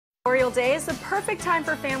Memorial Day is the perfect time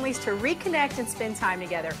for families to reconnect and spend time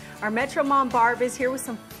together. Our Metro Mom Barb is here with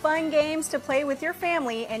some fun games to play with your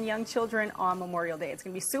family and young children on Memorial Day. It's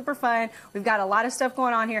going to be super fun. We've got a lot of stuff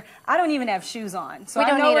going on here. I don't even have shoes on, so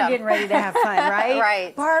I know we're getting ready to have fun, right?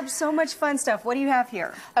 Right. Barb, so much fun stuff. What do you have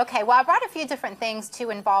here? Okay, well, I brought a few different things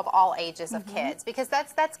to involve all ages of kids, because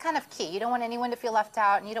that's kind of key. You don't want anyone to feel left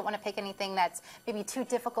out, and you don't want to pick anything that's maybe too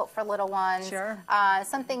difficult for little ones. Sure.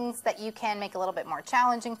 Some things that you can make a little bit more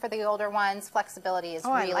challenging for the older ones. Flexibility is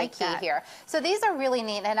really key here. So these are really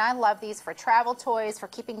neat, and I love these for travel toys, for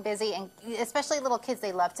keeping busy, and especially little kids,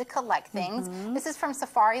 they love to collect things. This is from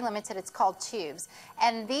Safari Limited. It's called Tubes,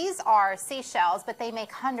 and these are seashells, but they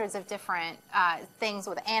make hundreds of different things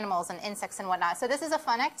with animals and insects and whatnot. So this is a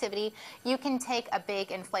fun activity. You can take a big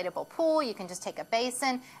inflatable pool, you can just take a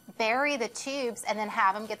basin, bury the tubes, and then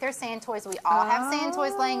have them get their sand toys. We all have sand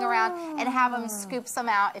toys laying around, and have them scoop some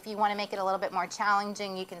out. If you want to make it a little bit more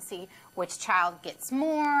challenging, you can see which child gets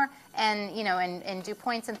more, and you know, and do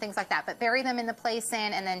points and things like that. But bury them in the play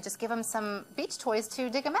sand, and then just give them some beach toys to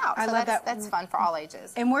dig them out. I love that. That's fun for all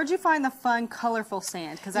ages. And where'd you find the fun, colorful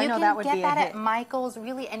sand? Because I know that would be a hit. You can get that at Michael's,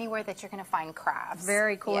 really anywhere that you're going to find crafts.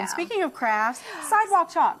 Very cool. Yeah. And speaking of crafts, sidewalk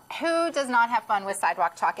chalk. Who does not have fun with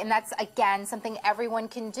sidewalk chalk? And that's, again, something everyone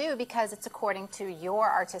can do because it's according to your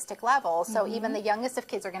artistic level. So even the youngest of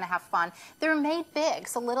kids are going to have fun. They're made big,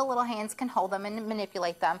 so little hands can hold them and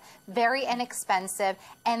manipulate them. Very inexpensive.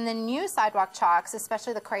 And the new sidewalk chalks,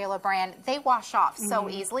 especially the Crayola brand, they wash off so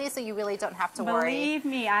easily, so you really don't have to worry. Believe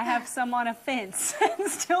me, I have some on a fence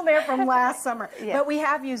still there from last summer. But we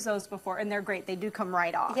have used those before, and they're great. They do come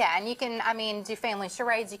right off. Yeah, and you can, I mean, do family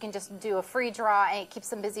charades. You can just do a free draw, and it keeps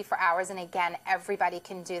them busy for hours. And again, everybody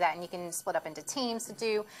can do that, and you can split up into teams to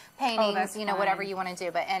do paintings, you know, whatever you want to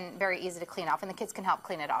do. But and very easy to clean off, and the kids can help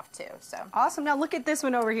clean it off too. So awesome. Now look at this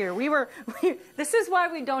one over here. This is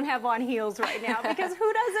why we don't have on heels right now, because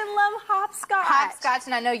who doesn't love hopscotch? Hopscotch,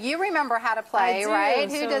 and I know you remember how to play, right?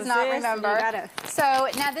 Who does not remember? So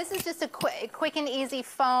now this is just a quick and easy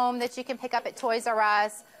foam that you can pick up at Toys R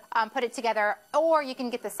Us. Put it together, or you can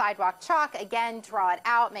get the sidewalk chalk, again, draw it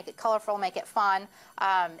out, make it colorful, make it fun,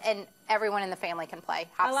 and everyone in the family can play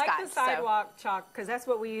hopscotch. I like the sidewalk chalk, because that's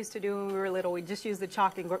what we used to do when we were little. We just used the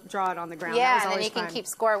chalk and draw it on the ground. Yeah, and then you can keep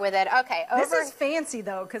score with it. Okay, this is fancy,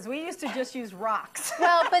 though, because we used to just use rocks.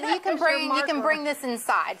 Well, but you can bring this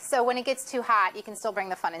inside, so when it gets too hot, you can still bring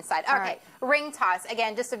the fun inside. Okay, ring toss.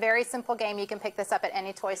 Again, just a very simple game. You can pick this up at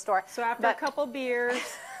any toy store. So after a couple beers.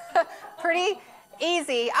 Pretty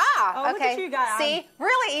easy. Okay. Look at you guys. See,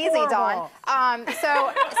 really easy, Dawn.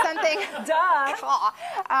 So something.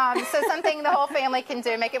 So something the whole family can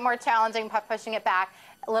do. Make it more challenging by pushing it back.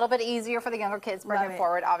 A little bit easier for the younger kids, bring it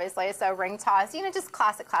forward, obviously. So ring toss, you know, just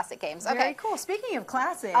classic games. Okay. Very cool. Speaking of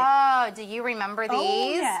classic. Oh, do you remember these?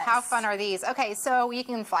 Oh, yes. How fun are these? Okay, so you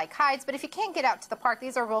can fly kites, but if you can't get out to the park,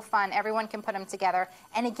 these are real fun. Everyone can put them together.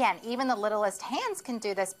 And again, even the littlest hands can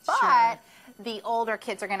do this, but the older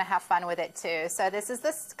kids are going to have fun with it too. So this is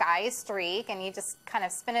the Sky Streak, and you just kind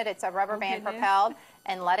of spin it. It's a rubber band propelled,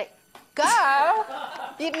 and let it go.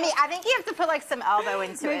 I think you have to put like some elbow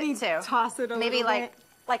into it too. Toss it a little bit.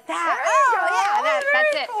 Like that.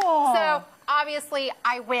 That's it. Cool. So obviously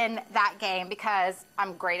I win that game because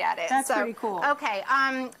I'm great at it. That's pretty cool. Okay,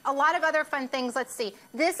 a lot of other fun things. Let's see.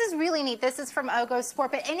 This is really neat. This is from Ogo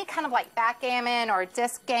Sport, but any kind of like backgammon or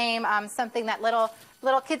disc game, something that little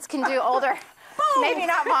kids can do. Older, maybe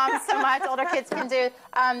not moms so much. Older kids can do.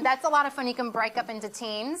 That's a lot of fun. You can break up into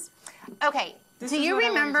teams. Okay. Do you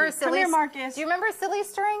remember silly? Come here, Marcus. Do you remember silly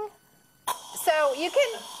string? So you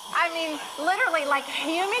can, I mean, literally like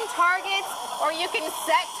human targets, or you can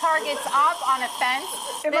set targets up on a fence.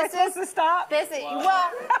 Am I supposed to stop?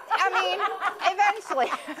 Well, I mean, eventually.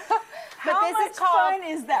 But How this much is called fun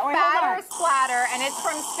is that? Wait, Spatter Splatter, and it's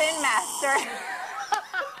from Spin Master.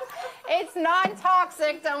 It's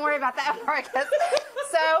non-toxic. Don't worry about that, Marcus.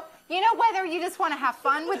 So, you know, whether you just want to have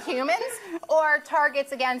fun with humans or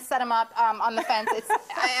targets, again, set them up on the fence. It's,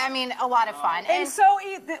 I mean, a lot of fun. And so,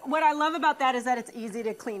 what I love about that is that it's easy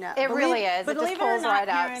to clean up. It really is. But it just pulls right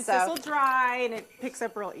up. So this will dry, and it picks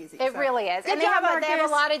up real easy. It really is. And they have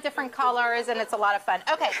a lot of different colors, and it's a lot of fun.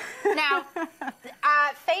 Okay, now,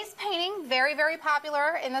 face painting, very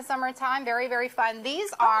popular in the summertime. Very fun.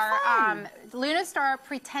 These are Luna Star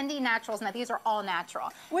Pretending Naturals. Now, these are all natural.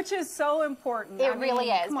 Which is so important. It really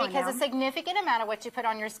is, because a significant amount of what you put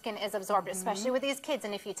on your skin is absorbed, especially with these kids.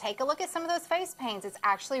 And if you take a look at some of those face paints, it's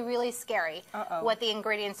actually really scary what the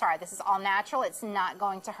ingredients are. This is all natural. It's not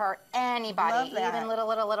going to hurt anybody, even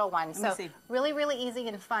little ones. So really, really easy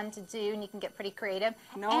and fun to do, and you can get pretty creative.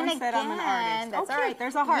 No one said I'm an artist. That's all right.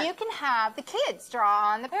 There's a heart. You can have the kids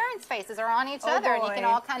draw on the parents' faces or on each other, and you can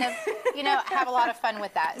all kind of, you know, have a lot of fun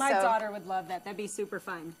with that. My daughter would love that. That'd be super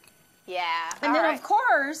fun. Yeah. And then, of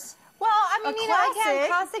course, well, I mean, you know, again,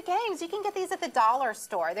 classic games. You can get these at the dollar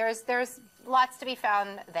store. There's lots to be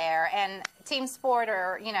found there. And team sport,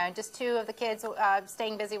 or, you know, just two of the kids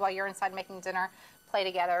staying busy while you're inside making dinner, play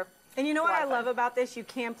together. And you know what I love about this? You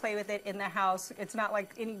can play with it in the house. It's not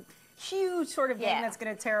like any huge sort of game that's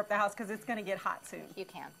going to tear up the house, because it's going to get hot soon. You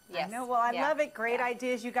can. Yes. I know. Well, I love it. Great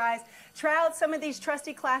ideas, you guys. Try out some of these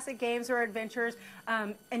trusty classic games or adventures,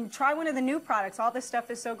 and try one of the new products. All this stuff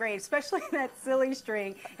is so great, especially that silly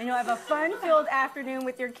string. And you'll have a fun-filled afternoon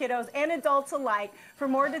with your kiddos and adults alike. For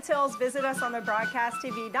more details, visit us on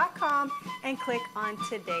thebroadcasttv.com and click on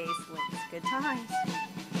today's links. Good times.